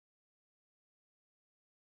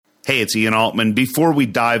Hey, it's Ian Altman. Before we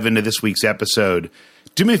dive into this week's episode,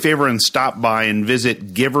 do me a favor and stop by and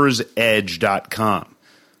visit giversedge.com.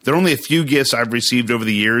 There are only a few gifts I've received over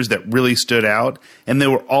the years that really stood out, and they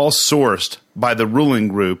were all sourced by the Ruling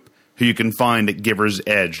Group, who you can find at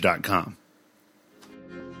giversedge.com.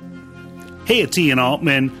 Hey, it's Ian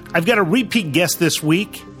Altman. I've got a repeat guest this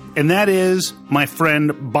week, and that is my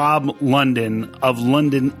friend Bob London of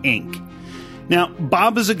London Inc. Now,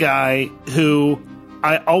 Bob is a guy who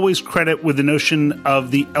I always credit with the notion of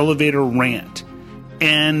the elevator rant.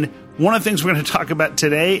 And one of the things we're going to talk about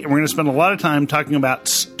today, and we're going to spend a lot of time talking about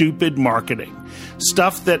stupid marketing.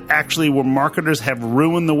 Stuff that actually where marketers have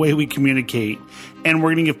ruined the way we communicate. And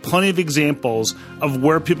we're going to give plenty of examples of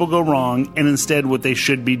where people go wrong and instead what they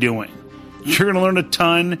should be doing. You're going to learn a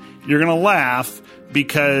ton. You're going to laugh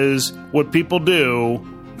because what people do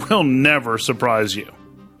will never surprise you.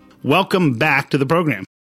 Welcome back to the program.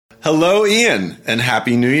 Hello, Ian, and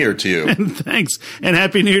Happy New Year to you. And thanks, and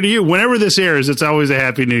Happy New Year to you. Whenever this airs, it's always a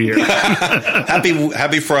Happy New Year.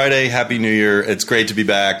 Happy Friday, Happy New Year. It's great to be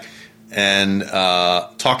back and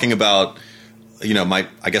talking about, my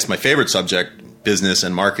favorite subject, business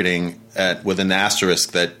and marketing, with an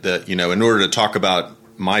asterisk that in order to talk about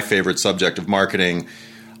my favorite subject of marketing,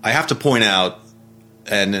 I have to point out,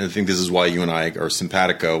 and I think this is why you and I are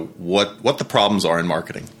simpatico, what the problems are in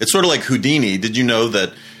marketing. It's sort of like Houdini. Did you know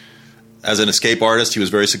that as an escape artist, he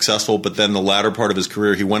was very successful, but then the latter part of his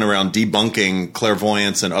career, he went around debunking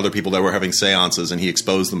clairvoyants and other people that were having seances, and he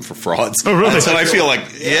exposed them for frauds. Oh, really? And so I feel like,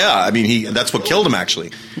 that's what killed him,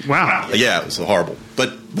 actually. Wow. Yeah, it was horrible.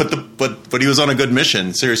 But he was on a good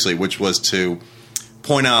mission, seriously, which was to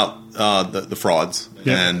point out the frauds.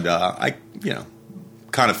 Yeah. And I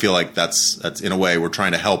kind of feel like that's in a way we're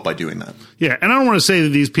trying to help by doing that. Yeah, and I don't want to say that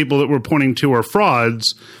these people that we're pointing to are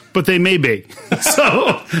frauds, but they may be.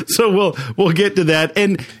 So we'll get to that.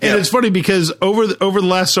 And it's funny because over the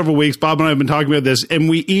last several weeks, Bob and I have been talking about this, and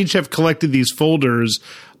we each have collected these folders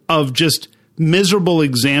of just miserable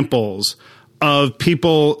examples of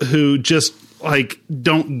people who just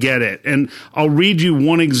don't get it. And I'll read you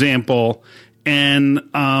one example, and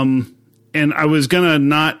I was going to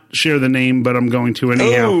not share the name, but I'm going to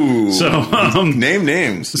anyhow. Oh, so name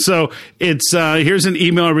names. So it's here's an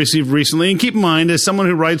email I received recently. And keep in mind, as someone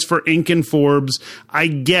who writes for Inc. and Forbes, I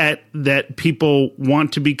get that people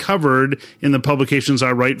want to be covered in the publications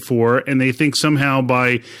I write for, and they think somehow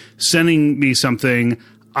by sending me something,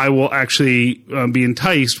 I will actually be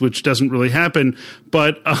enticed, which doesn't really happen.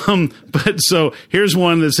 But so here's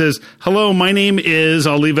one that says, "Hello, my name is,"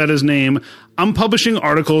 I'll leave out his name. "I'm publishing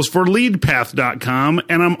articles for LeadPath.com,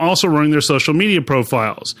 and I'm also running their social media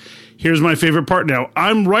profiles. Here's my favorite part now.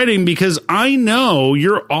 I'm writing because I know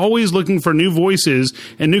you're always looking for new voices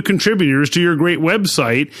and new contributors to your great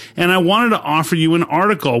website, and I wanted to offer you an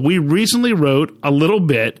article. We recently wrote a little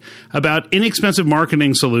bit about inexpensive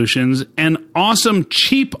marketing solutions and awesome,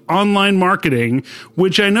 cheap online marketing,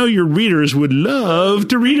 which I know your readers would love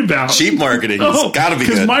to read about." Cheap marketing. It's got to be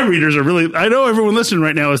good. Because my readers are really, I know everyone listening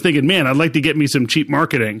right now is thinking, man, I'd like to get me some cheap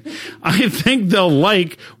marketing. I think they'll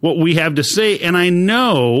like what we have to say, and I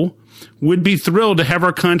know would be thrilled to have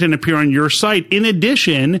our content appear on your site. In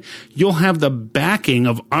addition, you'll have the backing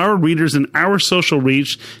of our readers and our social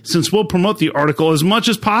reach, since we'll promote the article as much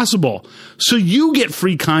as possible. So you get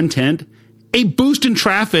free content, a boost in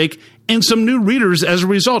traffic, and some new readers as a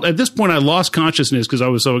result. At this point, I lost consciousness because I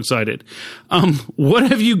was so excited. What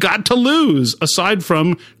have you got to lose aside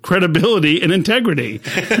from credibility and integrity?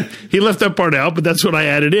 He left that part out, but that's what I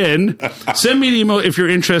added in. Send me an email if you're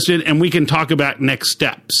interested, and we can talk about next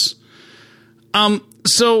steps.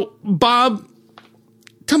 So Bob,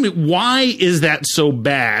 tell me, why is that so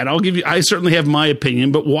bad? I certainly have my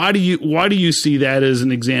opinion, but why do you see that as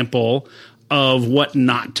an example of what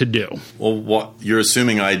not to do? Well, what you're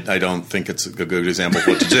assuming I don't think it's a good example of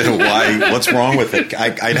what to do. Why? What's wrong with it?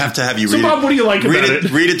 I'd have to have you read it. So Bob, what do you like about it?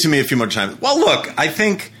 Read it to me a few more times. Well, look, I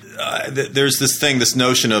think there's this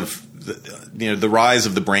notion of the rise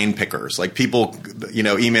of the brain pickers, like people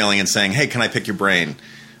emailing and saying, "Hey, can I pick your brain?"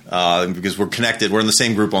 Because we're connected, we're in the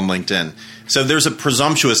same group on LinkedIn. So there's a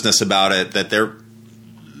presumptuousness about it that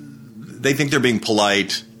they think they're being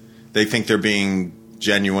polite, they think they're being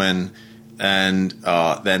genuine, and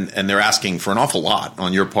they're asking for an awful lot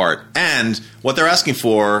on your part. And what they're asking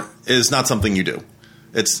for is not something you do.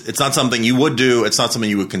 It's not something you would do. It's not something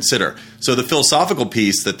you would consider. So the philosophical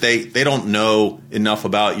piece that they don't know enough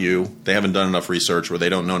about you, they haven't done enough research, or they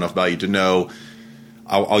don't know enough about you to know.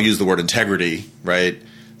 I'll use the word integrity, right?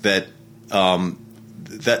 That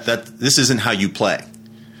this isn't how you play.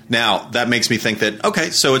 Now, that makes me think that, okay,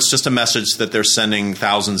 so it's just a message that they're sending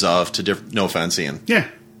thousands of to different, no offense, Ian. Yeah.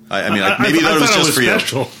 I mean, maybe I that was thought just it for you.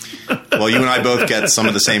 special. Well, you and I both get some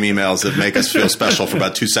of the same emails that make us feel special for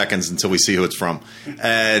about 2 seconds until we see who it's from.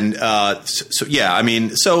 And so yeah, I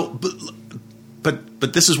mean,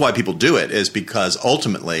 but this is why people do it, is because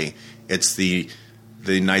ultimately it's the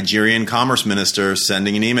Nigerian commerce minister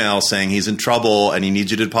sending an email saying he's in trouble and he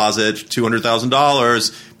needs you to deposit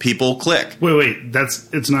 $200,000. People click. Wait,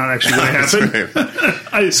 it's not actually what happened. Right.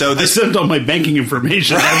 I sent all my banking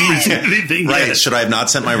information. I haven't received anything Right. yet. Should I have not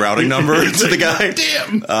sent my routing number to the guy?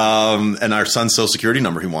 Damn. And our son's social security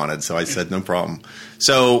number he wanted. So I said, no problem.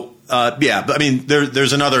 So, yeah, but I mean,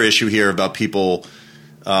 there's another issue here about people,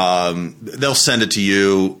 they'll send it to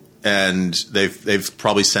you and they've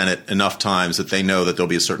probably sent it enough times that they know that there'll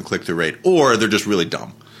be a certain click-through rate, or they're just really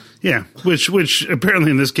dumb. Yeah, which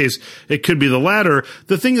apparently in this case, it could be the latter.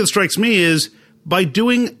 The thing that strikes me is by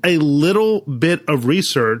doing a little bit of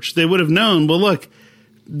research, they would have known, well, look,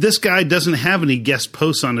 this guy doesn't have any guest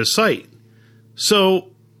posts on his site. So,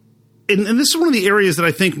 and this is one of the areas that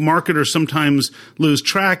I think marketers sometimes lose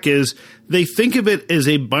track is they think of it as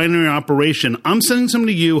a binary operation. I'm sending something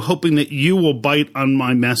to you hoping that you will bite on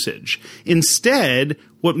my message. Instead,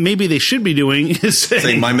 what maybe they should be doing is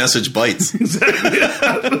saying my message bites.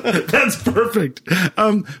 Exactly. That's perfect.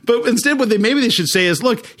 But instead, maybe they should say is,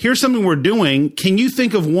 look, here's something we're doing. Can you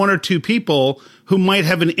think of 1 or 2 people who might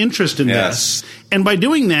have an interest in this? And by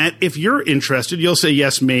doing that, if you're interested, you'll say,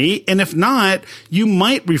 yes, me. And if not, you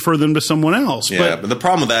might refer them to someone else. Yeah, but the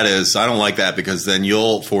problem with that is I don't like that because then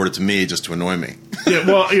you'll forward it to me just to annoy me. Yeah,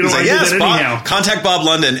 well, I do that anyhow. Contact Bob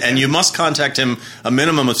London, and you must contact him a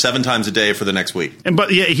minimum of 7 times a day for the next week.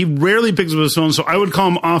 But yeah, he rarely picks up his phone, so I would call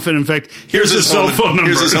him often. In fact, here's his cell phone number.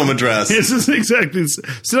 Here's his home address. Exactly.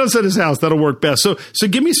 Sit outside his house. That'll work best. So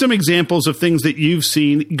give me some examples of things that you've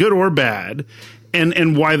seen, good or bad,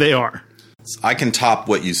 and why they are. I can top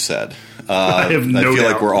what you said. I have no doubt. I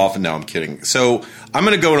feel like we're off. No, I'm kidding. So I'm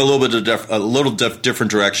going to go in a little bit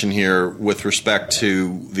different direction here with respect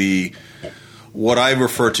to what I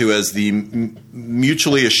refer to as the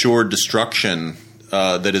mutually assured destruction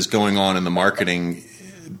that is going on in the marketing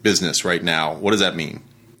business right now. What does that mean?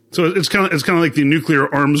 So it's kind of like the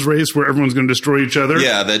nuclear arms race where everyone's going to destroy each other.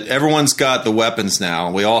 Yeah, that everyone's got the weapons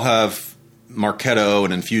now. We all have Marketo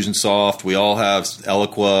and Infusionsoft. We all have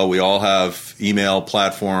Eloqua. We all have email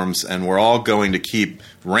platforms, and we're all going to keep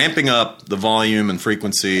ramping up the volume and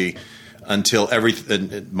frequency until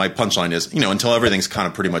my punchline is, until everything's kind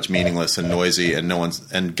of pretty much meaningless and noisy,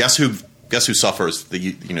 and guess who suffers?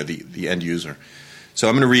 The end user. So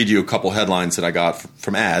I'm going to read you a couple headlines that I got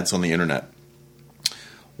from ads on the internet.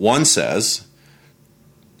 One says,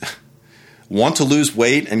 want to lose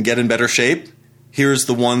weight and get in better shape? Here's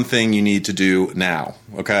the one thing you need to do now.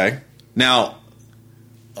 Okay? Now,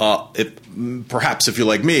 perhaps if you're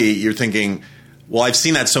like me, you're thinking, well, I've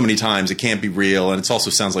seen that so many times, it can't be real, and it also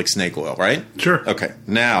sounds like snake oil, right? Sure. Okay.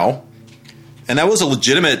 Now, and that was a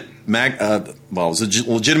legitimate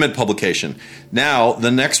legitimate publication. Now,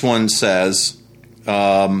 the next one says,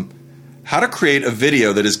 how to create a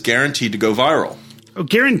video that is guaranteed to go viral. Oh,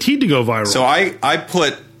 guaranteed to go viral. So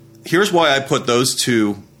here's why I put those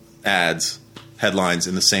two ads headlines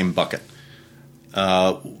in the same bucket.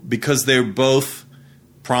 Because they're both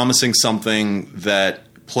promising something that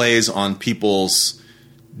plays on people's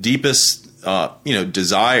deepest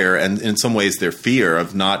desire and in some ways their fear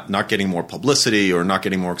of not getting more publicity or not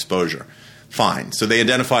getting more exposure. Fine. So they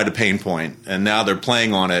identified a pain point, and now they're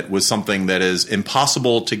playing on it with something that is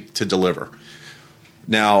impossible to deliver.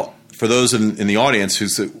 Now, for those in the audience who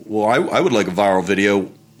say, well, I would like a viral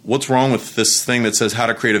video, what's wrong with this thing that says how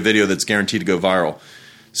to create a video that's guaranteed to go viral?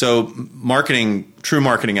 So true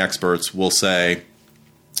marketing experts will say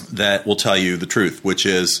that will tell you the truth, which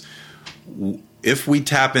is if we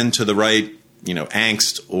tap into the right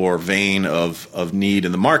angst or vein of need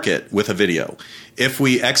in the market with a video, if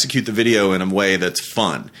we execute the video in a way that's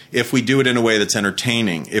fun, if we do it in a way that's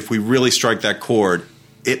entertaining, if we really strike that chord,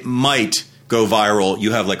 it might go viral.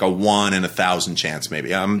 You have like a 1 in 1,000 chance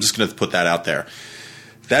maybe. I'm just going to put that out there.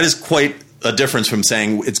 That is quite a difference from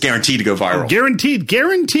saying it's guaranteed to go viral.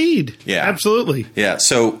 Guaranteed. Yeah. Absolutely. Yeah.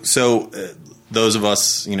 So those of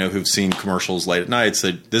us, who've seen commercials late at night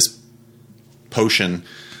say this potion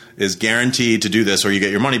is guaranteed to do this or you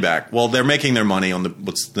get your money back. Well, they're making their money on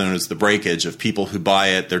what's known as the breakage of people who buy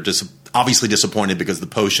it. They're obviously disappointed because the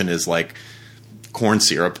potion is like corn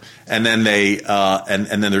syrup, and then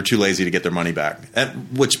and then they're too lazy to get their money back,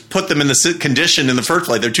 which put them in the condition in the first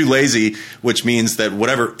place. They're too lazy, which means that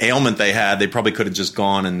whatever ailment they had, they probably could have just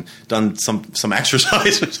gone and done some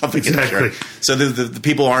exercise or something. Exactly. So the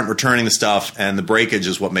people aren't returning the stuff, and the breakage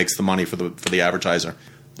is what makes the money for the advertiser.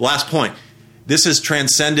 Last point. this has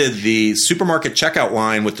transcended the supermarket checkout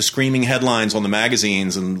line with the screaming headlines on the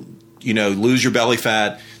magazines and, lose your belly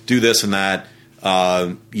fat, do this and that,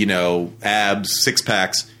 abs, six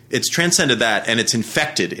packs. It's transcended that, and it's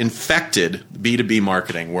infected B2B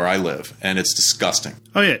marketing where I live, and it's disgusting.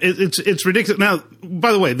 Oh yeah, it's ridiculous. Now,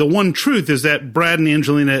 by the way, the one truth is that Brad and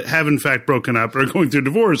Angelina have in fact broken up or are going through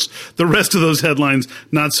divorce. The rest of those headlines,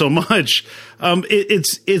 not so much.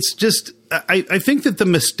 It's just. I think that the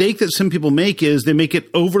mistake that some people make is they make it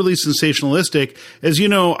overly sensationalistic. As you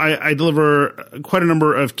know, I deliver quite a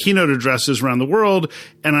number of keynote addresses around the world,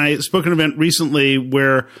 and I spoke at an event recently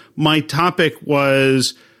where my topic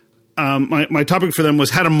was. My topic for them was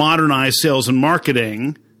how to modernize sales and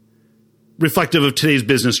marketing reflective of today's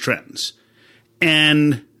business trends.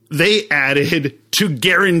 And they added to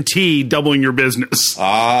guarantee doubling your business.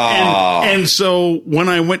 And so when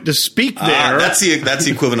I went to speak there, that's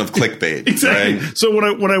the equivalent of clickbait. Exactly. Right? So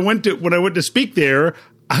when I went to speak there,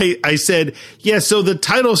 I said, yeah, so the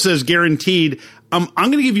title says guaranteed. I'm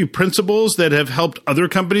going to give you principles that have helped other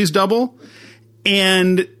companies double.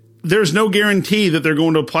 And there's no guarantee that they're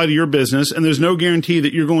going to apply to your business, and there's no guarantee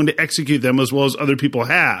that you're going to execute them as well as other people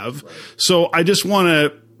have. Right. So I just want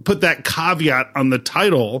to put that caveat on the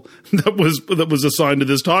title that was assigned to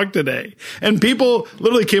this talk today. And people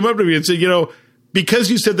literally came up to me and said,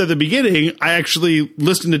 because you said that at the beginning, I actually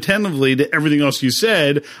listened attentively to everything else you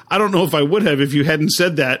said. I don't know if I would have if you hadn't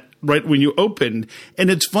said that right when you opened.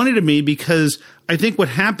 And it's funny to me because I think what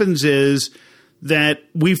happens is that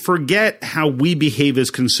we forget how we behave as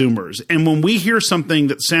consumers. And when we hear something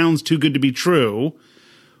that sounds too good to be true,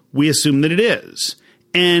 we assume that it is.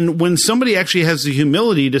 And when somebody actually has the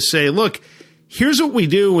humility to say, look, here's what we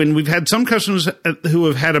do, and we've had some customers who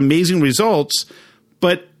have had amazing results,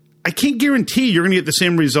 but I can't guarantee you're going to get the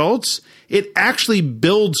same results, it actually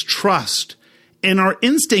builds trust. And our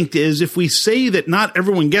instinct is if we say that not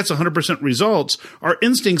everyone gets 100% results, our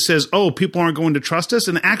instinct says, oh, people aren't going to trust us.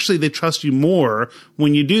 And actually, they trust you more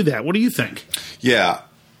when you do that. What do you think? Yeah,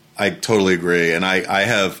 I totally agree. And I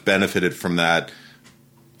have benefited from that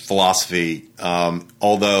philosophy.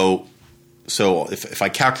 Although, so if I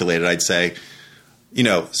calculate it, I'd say,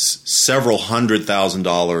 several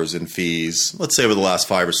 $100,000 in fees, let's say over the last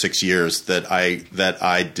 5 or 6 years that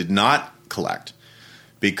I did not collect.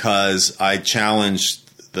 Because I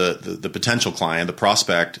challenged the potential client, the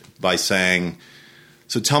prospect, by saying,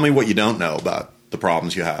 so tell me what you don't know about the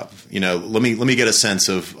problems you have. Let me get a sense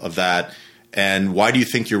of that. And why do you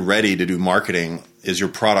think you're ready to do marketing? Is your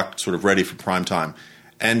product sort of ready for prime time?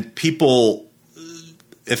 And people,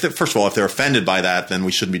 first of all, if they're offended by that, then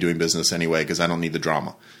we shouldn't be doing business anyway because I don't need the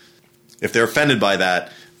drama. If they're offended by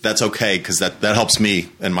that, that's okay because that helps me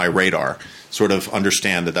and my radar sort of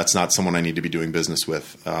understand that that's not someone I need to be doing business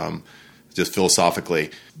with, just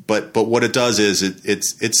philosophically. But what it does is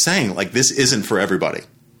it's saying like this isn't for everybody.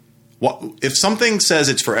 If something says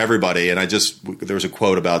it's for everybody, and there was a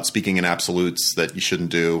quote about speaking in absolutes that you shouldn't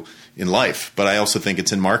do in life, but I also think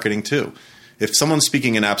it's in marketing too. If someone's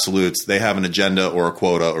speaking in absolutes, they have an agenda or a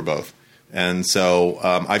quota or both. And so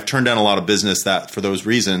I've turned down a lot of business for those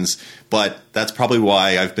reasons, but that's probably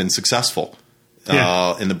why I've been successful.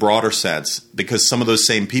 In the broader sense, because some of those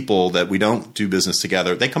same people that we don't do business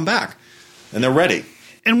together, they come back and they're ready.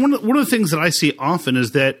 And one of the things that I see often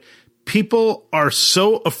is that people are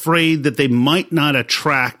so afraid that they might not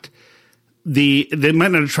attract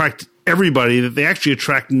everybody that they actually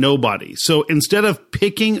attract nobody. So instead of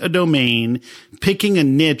picking a domain, picking a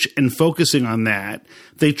niche and focusing on that,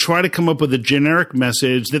 they try to come up with a generic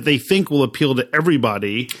message that they think will appeal to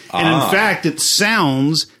everybody. And in fact, it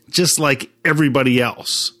sounds just like everybody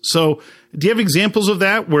else. So do you have examples of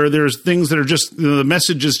that where there's things that are just, the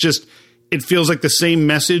message is just, it feels like the same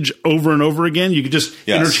message over and over again? You could just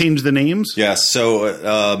interchange the names? Yes.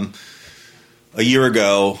 So a year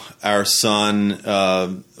ago, our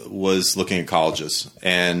son was looking at colleges,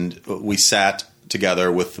 and we sat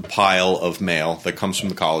together with the pile of mail that comes from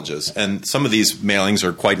the colleges. And some of these mailings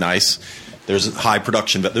are quite nice. There's high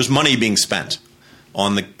production, but there's money being spent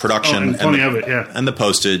on the production and the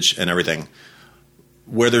postage and everything.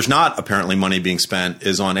 Where there's not apparently money being spent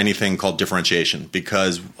is on anything called differentiation,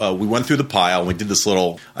 because we went through the pile and we did this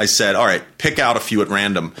little, I said, all right, pick out a few at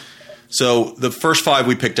random. So the first 5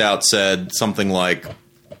 we picked out said something like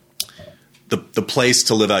the place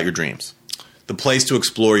to live out your dreams, the place to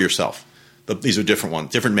explore yourself. These are different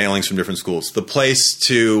ones, different mailings from different schools. The place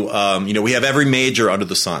to, we have every major under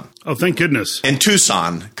the sun. Oh, thank goodness. In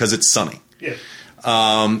Tucson, because it's sunny. Yeah.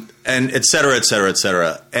 And et cetera, et cetera, et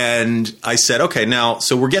cetera. And I said, okay, now,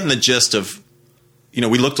 so we're getting the gist of,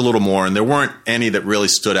 we looked a little more, and there weren't any that really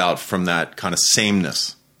stood out from that kind of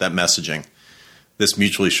sameness, that messaging. this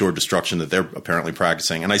mutually assured destruction that they're apparently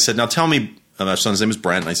practicing. And I said, now tell me, my son's name is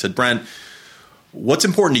Brent. And I said, Brent, what's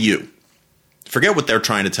important to you? Forget what they're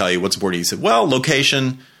trying to tell you. What's important to you? He said, well,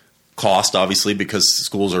 location, cost, obviously, because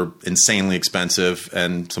schools are insanely expensive,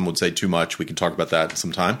 and some would say too much. We can talk about that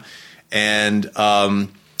sometime. And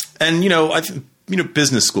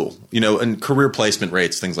business school, and career placement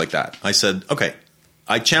rates, things like that. I said, okay,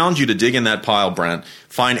 I challenge you to dig in that pile, Brent,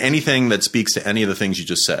 find anything that speaks to any of the things you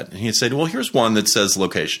just said. And he said, well, here's one that says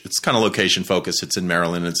location. It's kind of location focused. It's in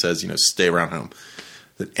Maryland. And it says, stay around home.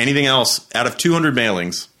 Anything else, out of 200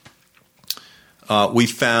 mailings, we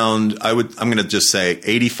found, I'm going to just say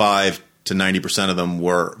 85 to 90% of them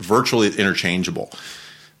were virtually interchangeable.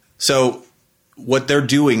 So what they're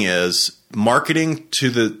doing is marketing to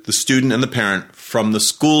the student and the parent from the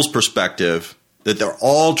school's perspective, that they're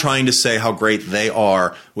all trying to say how great they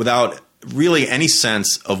are without really any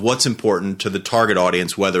sense of what's important to the target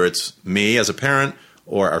audience, whether it's me as a parent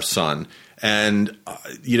or our son. And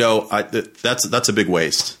that's a big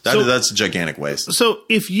waste. That's a gigantic waste. So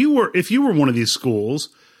if you were one of these schools,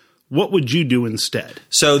 what would you do instead?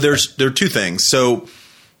 So there are two things. So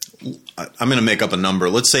I'm going to make up a number.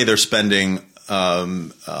 Let's say they're spending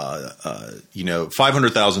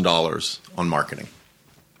 $500,000 on marketing.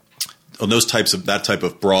 On that type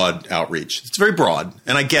of broad outreach. It's very broad,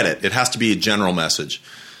 and I get it. It has to be a general message.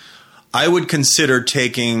 I would consider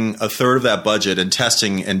taking a third of that budget and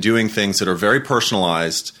testing and doing things that are very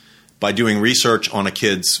personalized by doing research on a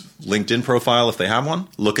kid's LinkedIn profile if they have one.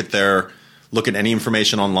 Look at any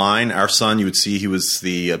information online. Our son, you would see he was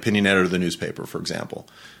the opinion editor of the newspaper, for example.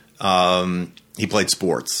 He played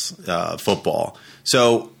sports, football.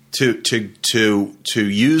 So to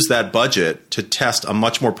use that budget to test a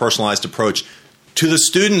much more personalized approach to the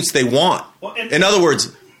students they want. In other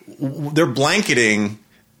words, they're blanketing.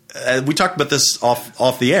 We talked about this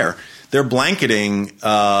off the air. They're blanketing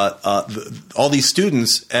all these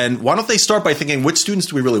students, and why don't they start by thinking which students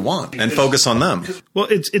do we really want and focus on them? Well,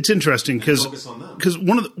 it's interesting because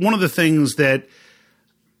one of the things that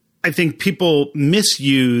I think people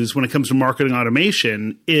misuse when it comes to marketing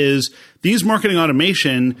automation is these marketing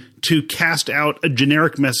automation to cast out a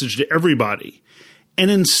generic message to everybody.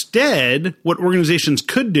 And instead, what organizations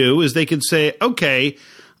could do is they could say, okay,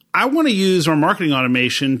 I want to use our marketing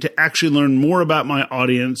automation to actually learn more about my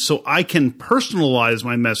audience so I can personalize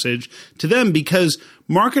my message to them, because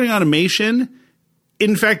marketing automation,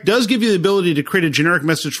 in fact, does give you the ability to create a generic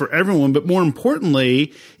message for everyone. But more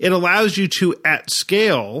importantly, it allows you to, at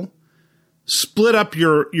scale, split up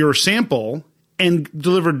your sample and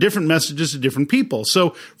deliver different messages to different people. So,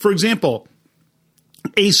 for example,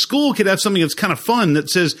 a school could have something that's kind of fun that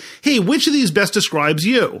says, hey, which of these best describes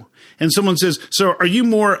you? And someone says, so are you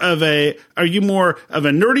more of a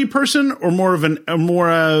nerdy person or more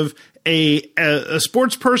of a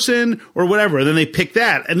sports person or whatever? And then they pick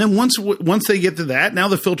that. And then once they get to that, now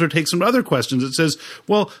the filter takes them to other questions. It says,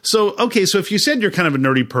 well, so if you said you're kind of a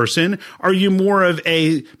nerdy person, are you more of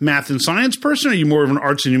a math and science person? Are you more of an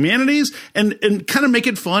arts and humanities? And kind of make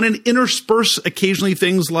it fun and intersperse occasionally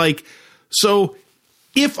things like, so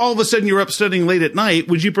if all of a sudden you're up studying late at night,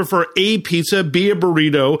 would you prefer A, pizza, B, a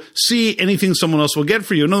burrito, C, anything someone else will get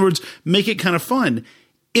for you? In other words, make it kind of fun.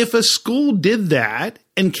 If a school did that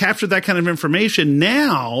and captured that kind of information,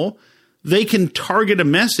 now they can target a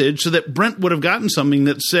message so that Brent would have gotten something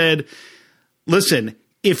that said, listen,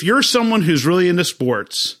 if you're someone who's really into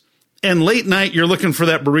sports and late night you're looking for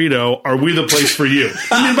that burrito, are we the place for you?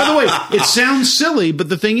 I mean, by the way, it sounds silly, but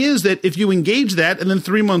the thing is that if you engage that and then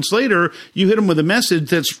 3 months later you hit them with a message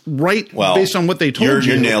that's based on what they told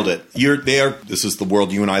you. You nailed it. This is the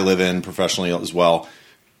world you and I live in professionally as well.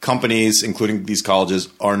 Companies, including these colleges,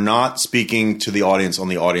 are not speaking to the audience on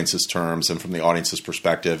the audience's terms and from the audience's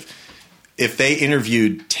perspective. If they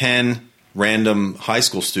interviewed 10 random high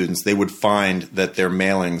school students, they would find that their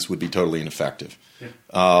mailings would be totally ineffective. Yeah.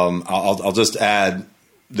 I'll just add,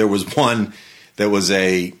 there was one that was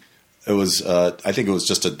I think it was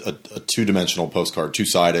just a two-dimensional postcard,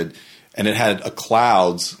 two-sided, and it had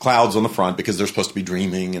clouds on the front because they're supposed to be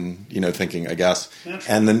dreaming and thinking, I guess.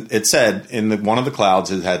 And then it said one of the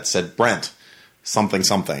clouds it had said Brent something.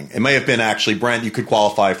 It may have been actually Brent. You could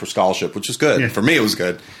qualify for scholarship, which is good. Yeah. For me, it was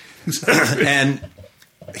good. And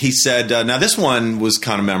he said, now this one was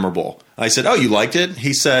kind of memorable. I said, oh, you liked it?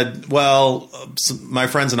 He said, well, my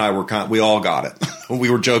friends and I we all got it. We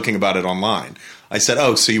were joking about it online. I said,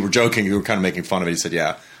 oh, so you were joking? You were kind of making fun of it? He said,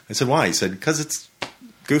 yeah. I said, why? He said, because it's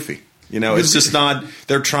goofy. You know, it's just not.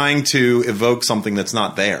 They're trying to evoke something that's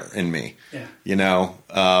not there in me. Yeah. You know,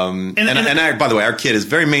 by the way, our kid is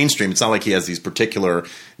very mainstream. It's not like he has these particular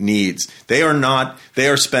needs. They are not. They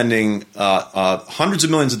are spending hundreds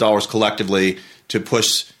of millions of dollars collectively to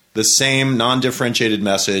push the same non-differentiated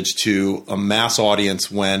message to a mass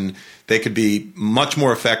audience when they could be much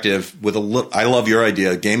more effective with I love your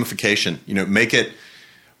idea, gamification. You know,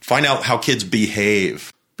 find out how kids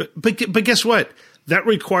behave. But guess what? That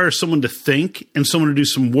requires someone to think and someone to do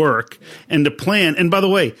some work and to plan. And by the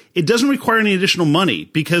way, it doesn't require any additional money,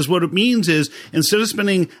 because what it means is instead of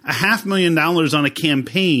spending $500,000 on a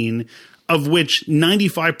campaign of which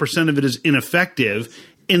 95% of it is ineffective,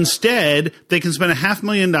 instead they can spend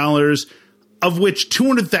 $500,000 of which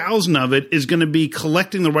 200,000 of it is going to be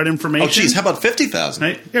collecting the right information. Oh, geez, how about 50,000?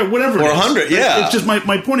 Right? Yeah, whatever. Or 100, yeah. It's just my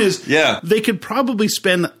point is, they could probably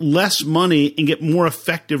spend less money and get more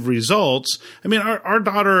effective results. I mean, our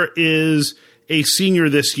daughter is a senior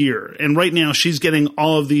this year, and right now she's getting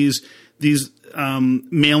all of these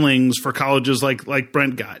mailings for colleges like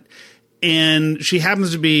Brent got. And she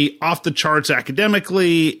happens to be off the charts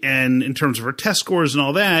academically and in terms of her test scores and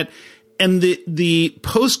all that. And the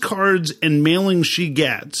postcards and mailings she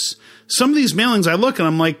gets, some of these mailings I look and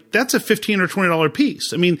I'm like, that's a $15 or $20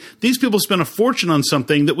 piece. I mean, these people spend a fortune on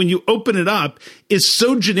something that when you open it up is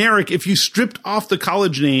so generic. If you stripped off the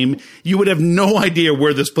college name, you would have no idea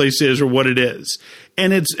where this place is or what it is.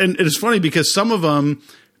 And it's funny because some of them,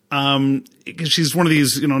 she's one of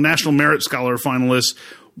these, National Merit Scholar finalists.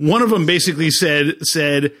 One of them basically said,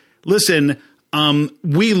 listen,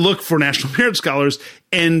 we look for National Merit Scholars,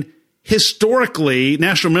 and historically,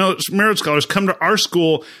 National Merit Scholars come to our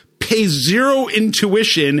school, pay zero in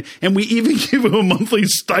tuition, and we even give them a monthly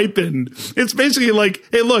stipend. It's basically like,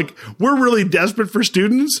 hey, look, we're really desperate for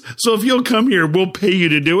students, so if you'll come here, we'll pay you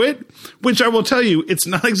to do it, which I will tell you, it's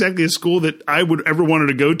not exactly a school that I would ever wanted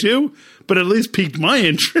to go to, but at least piqued my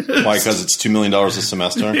interest. Why? Because it's $2 million a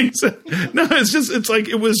semester? No,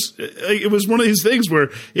 it was one of these things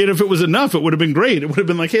where if it was enough, it would have been great. It would have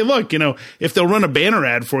been like, hey, look, if they'll run a banner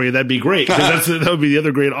ad for you, that'd be great, because that would be the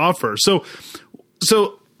other great offer. So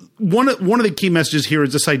one of the key messages here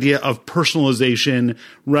is this idea of personalization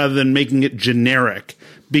rather than making it generic,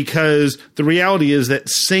 because the reality is that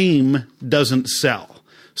same doesn't sell.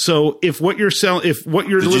 So if what you're delivering,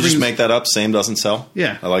 did you just make that up? Same doesn't sell?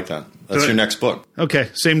 Yeah, I like that. That's your next book. Okay,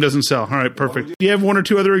 same doesn't sell. All right, perfect. Do you have one or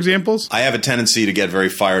two other examples? I have a tendency to get very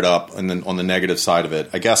fired up, and then on the negative side of it,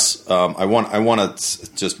 I guess I want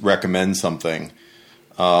to just recommend something.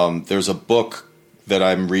 There's a book that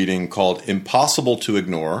I'm reading called Impossible to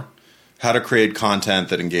Ignore: How to Create Content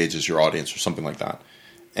That Engages Your Audience, or something like that.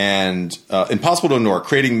 And Impossible to Ignore: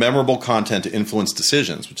 Creating Memorable Content to Influence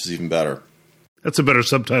Decisions, which is even better. That's a better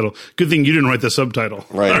subtitle. Good thing you didn't write the subtitle.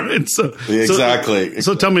 Right. All right, Exactly.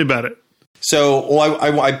 So tell me about it. So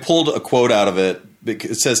I pulled a quote out of it.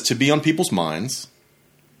 It says, to be on people's minds,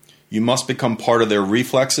 you must become part of their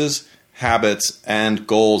reflexes, habits, and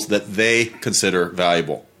goals that they consider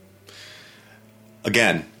valuable.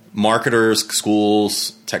 Again, marketers,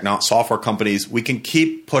 schools, software companies, we can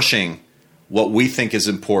keep pushing what we think is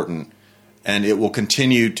important, and it will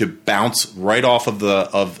continue to bounce right off of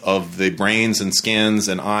the brains and skins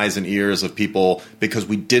and eyes and ears of people because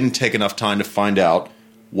we didn't take enough time to find out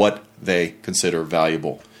what they consider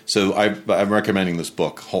valuable. So I'm recommending this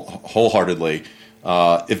book wholeheartedly.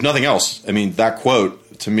 If nothing else, I mean, that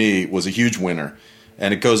quote to me was a huge winner.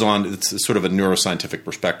 And it goes on, it's sort of a neuroscientific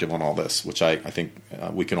perspective on all this, which I think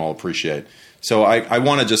we can all appreciate. So I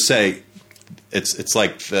want to just say, it's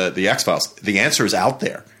like the X-Files. The answer is out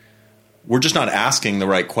there. We're just not asking the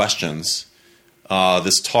right questions.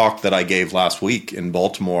 This talk that I gave last week in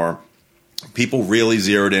Baltimore, people really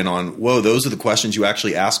zeroed in on, whoa, those are the questions you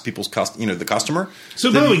actually ask people's the customer.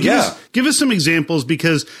 So, by the way, give us some examples,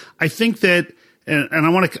 because I think that, and I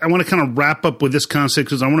want to kind of wrap up with this concept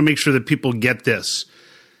because I want to make sure that people get this.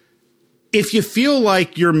 If you feel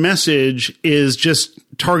like your message is just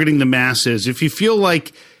targeting the masses, if you feel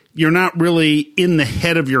like you're not really in the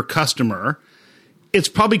head of your customer, it's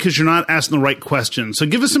probably because you're not asking the right questions. So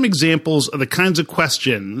give us some examples of the kinds of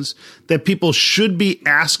questions that people should be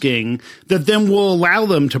asking that then will allow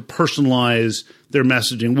them to personalize their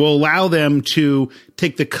messaging, will allow them to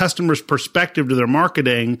take the customer's perspective to their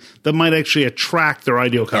marketing that might actually attract their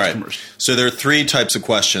ideal customers. All right. So there are three types of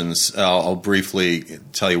questions. I'll briefly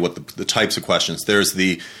tell you what the types of questions. There's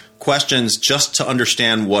the questions just to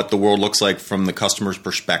understand what the world looks like from the customer's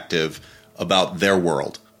perspective about their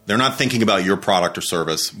world. They're not thinking about your product or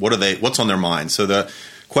service. What's on their mind? So the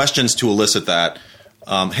questions to elicit that,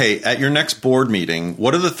 hey, at your next board meeting,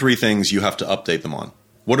 what are the three things you have to update them on?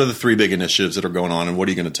 What are the 3 big initiatives that are going on, and what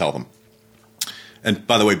are you going to tell them? And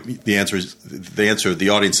by the way, the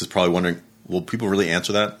audience is probably wondering, will people really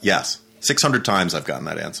answer that? Yes. 600 times I've gotten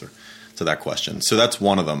that answer to that question. So that's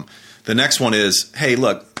one of them. The next one is, hey,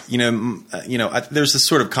 look, there's this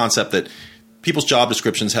sort of concept that people's job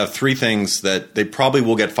descriptions have 3 things that they probably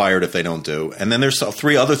will get fired if they don't do. And then there's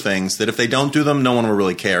 3 other things that if they don't do them, no one will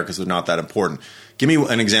really care because they're not that important. Give me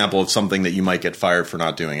an example of something that you might get fired for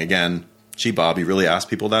not doing. Again, gee, Bob, you really ask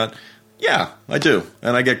people that? Yeah, I do.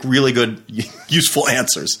 And I get really good, useful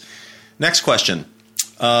answers. Next question.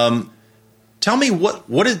 Tell me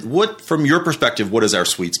what, from your perspective, what is our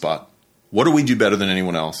sweet spot? What do we do better than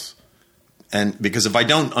anyone else? And because if I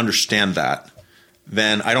don't understand that,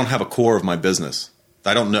 then I don't have a core of my business.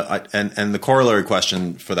 I don't know. And the corollary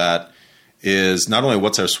question for that is not only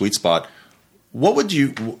what's our sweet spot, would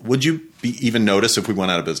you even notice if we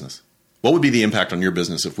went out of business? What would be the impact on your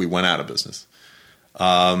business if we went out of business?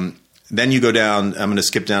 Then you go down, I'm going to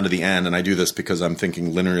skip down to the end, and I do this because I'm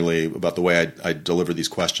thinking linearly about the way I deliver these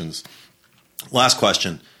questions. Last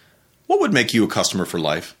question. What would make you a customer for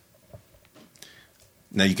life?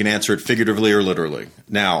 Now, you can answer it figuratively or literally.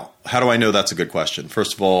 Now, how do I know that's a good question?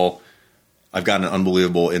 First of all, I've gotten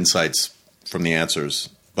unbelievable insights from the answers.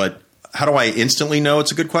 But how do I instantly know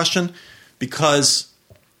it's a good question? Because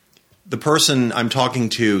the person I'm talking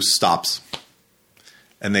to stops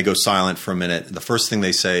and they go silent for a minute. The first thing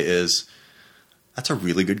they say is, that's a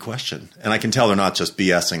really good question. And I can tell they're not just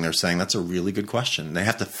BSing. They're saying, that's a really good question. They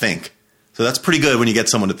have to think. So that's pretty good when you get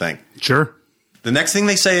someone to think. Sure. The next thing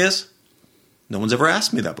they say is, no one's ever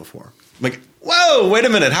asked me that before. I'm like, whoa, wait a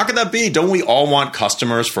minute. How could that be? Don't we all want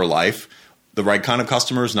customers for life? The right kind of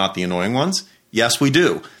customers, not the annoying ones? Yes, we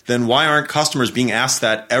do. Then why aren't customers being asked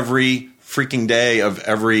that every freaking day of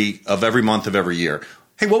every month of every year?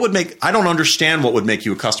 Hey, I don't understand what would make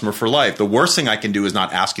you a customer for life. The worst thing I can do is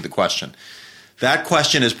not ask you the question. That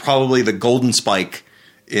question is probably the golden spike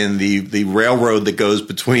in the railroad that goes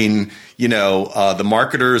between, the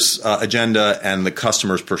marketer's agenda and the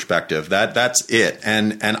customer's perspective. That's it.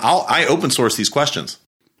 And I open source these questions.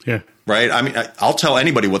 Yeah. Right. I mean, I'll tell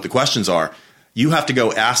anybody what the questions are. You have to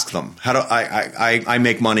go ask them. How do I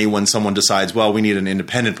make money when someone decides, well, we need an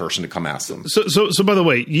independent person to come ask them? So by the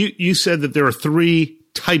way, you said that there are 3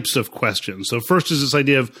 types of questions. So first is this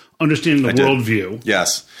idea of understanding the worldview.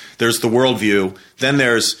 Yes. There's the worldview. Then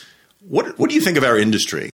there's what do you think of our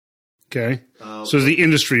industry? Okay. So the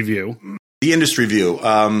industry view. The industry view.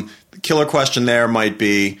 The killer question there might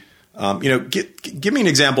be, give me an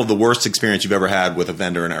example of the worst experience you've ever had with a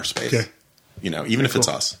vendor in our space. Okay. Even if it's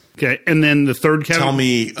us. Okay. And then the third category. Tell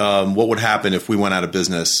me what would happen if we went out of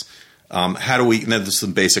business. How do we, and then there's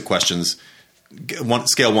some basic questions.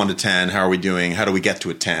 Scale 1 to 10, how are we doing? How do we get to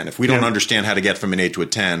a 10? If we don't understand how to get from an 8 to a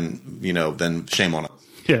 10, then shame on us.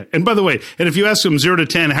 Yeah. And by the way, and if you ask them 0 to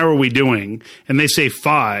 10, how are we doing? And they say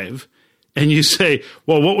 5, and you say,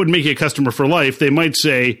 well, what would make you a customer for life? They might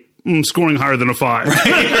say, scoring higher than a 5.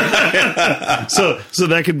 Right. So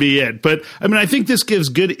that could be it. But I mean, I think this gives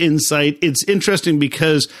good insight. It's interesting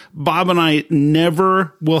because Bob and I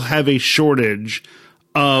never will have a shortage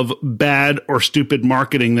of bad or stupid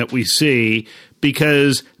marketing that we see,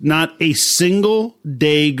 because not a single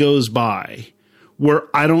day goes by where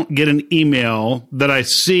I don't get an email that I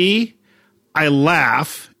see, I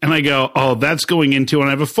laugh, and I go, "Oh, that's going into," and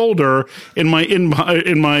I have a folder in my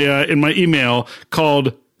email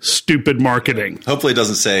called stupid marketing. Hopefully it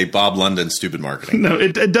doesn't say Bob London stupid marketing. No,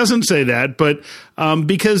 it doesn't say that, but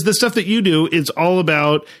because the stuff that you do, it's all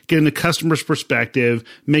about getting the customer's perspective,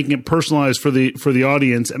 making it personalized for the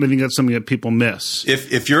audience, and I think that's something that people miss.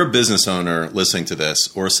 If you're a business owner listening to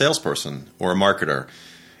this, or a salesperson, or a marketer,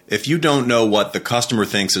 if you don't know what the customer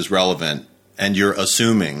thinks is relevant, and you're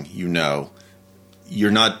assuming you're not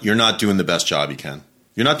doing the best job you can.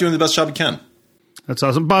 You're not doing the best job you can. That's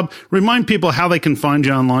awesome. Bob, remind people how they can find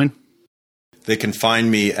you online. They can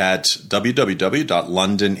find me at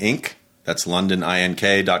www.londoninc, that's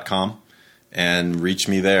londonink.com, and reach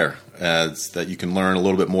me there. That you can learn a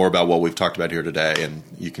little bit more about what we've talked about here today, and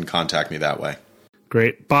you can contact me that way.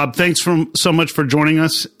 Great. Bob, thanks so much for joining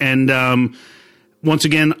us. And once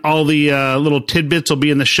again, all the little tidbits will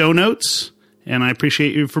be in the show notes, and I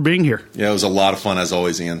appreciate you for being here. Yeah, it was a lot of fun as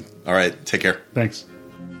always, Ian. All right, take care. Thanks.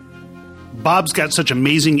 Bob's got such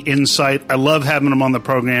amazing insight. I love having him on the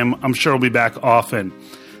program. I'm sure he'll be back often.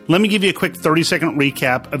 Let me give you a quick 30-second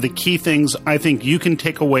recap of the key things I think you can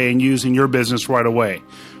take away and use in your business right away.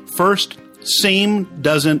 First, same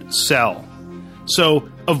doesn't sell. So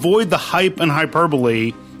avoid the hype and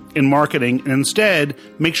hyperbole in marketing, and instead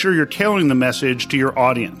make sure you're tailoring the message to your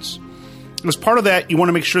audience. As part of that, you want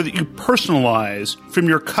to make sure that you personalize from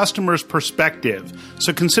your customer's perspective.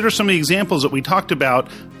 So consider some of the examples that we talked about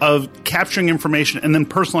of capturing information and then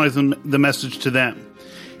personalizing the message to them.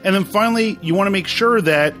 And then finally, you want to make sure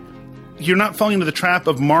that you're not falling into the trap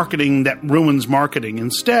of marketing that ruins marketing.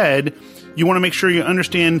 Instead, you want to make sure you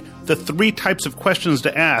understand the 3 types of questions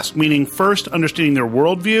to ask, meaning first, understanding their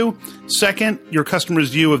worldview, second, your customer's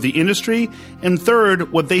view of the industry, and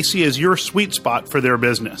third, what they see as your sweet spot for their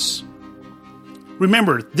business.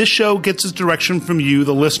 Remember, this show gets its direction from you,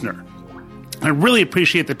 the listener. I really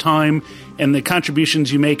appreciate the time and the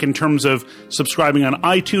contributions you make in terms of subscribing on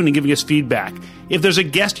iTunes and giving us feedback. If there's a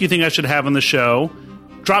guest you think I should have on the show,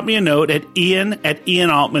 drop me a note at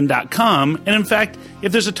ian@ianaltman.com. And in fact,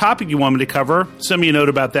 if there's a topic you want me to cover, send me a note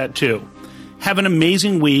about that too. Have an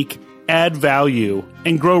amazing week, add value,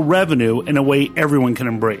 and grow revenue in a way everyone can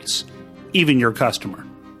embrace, even your customer.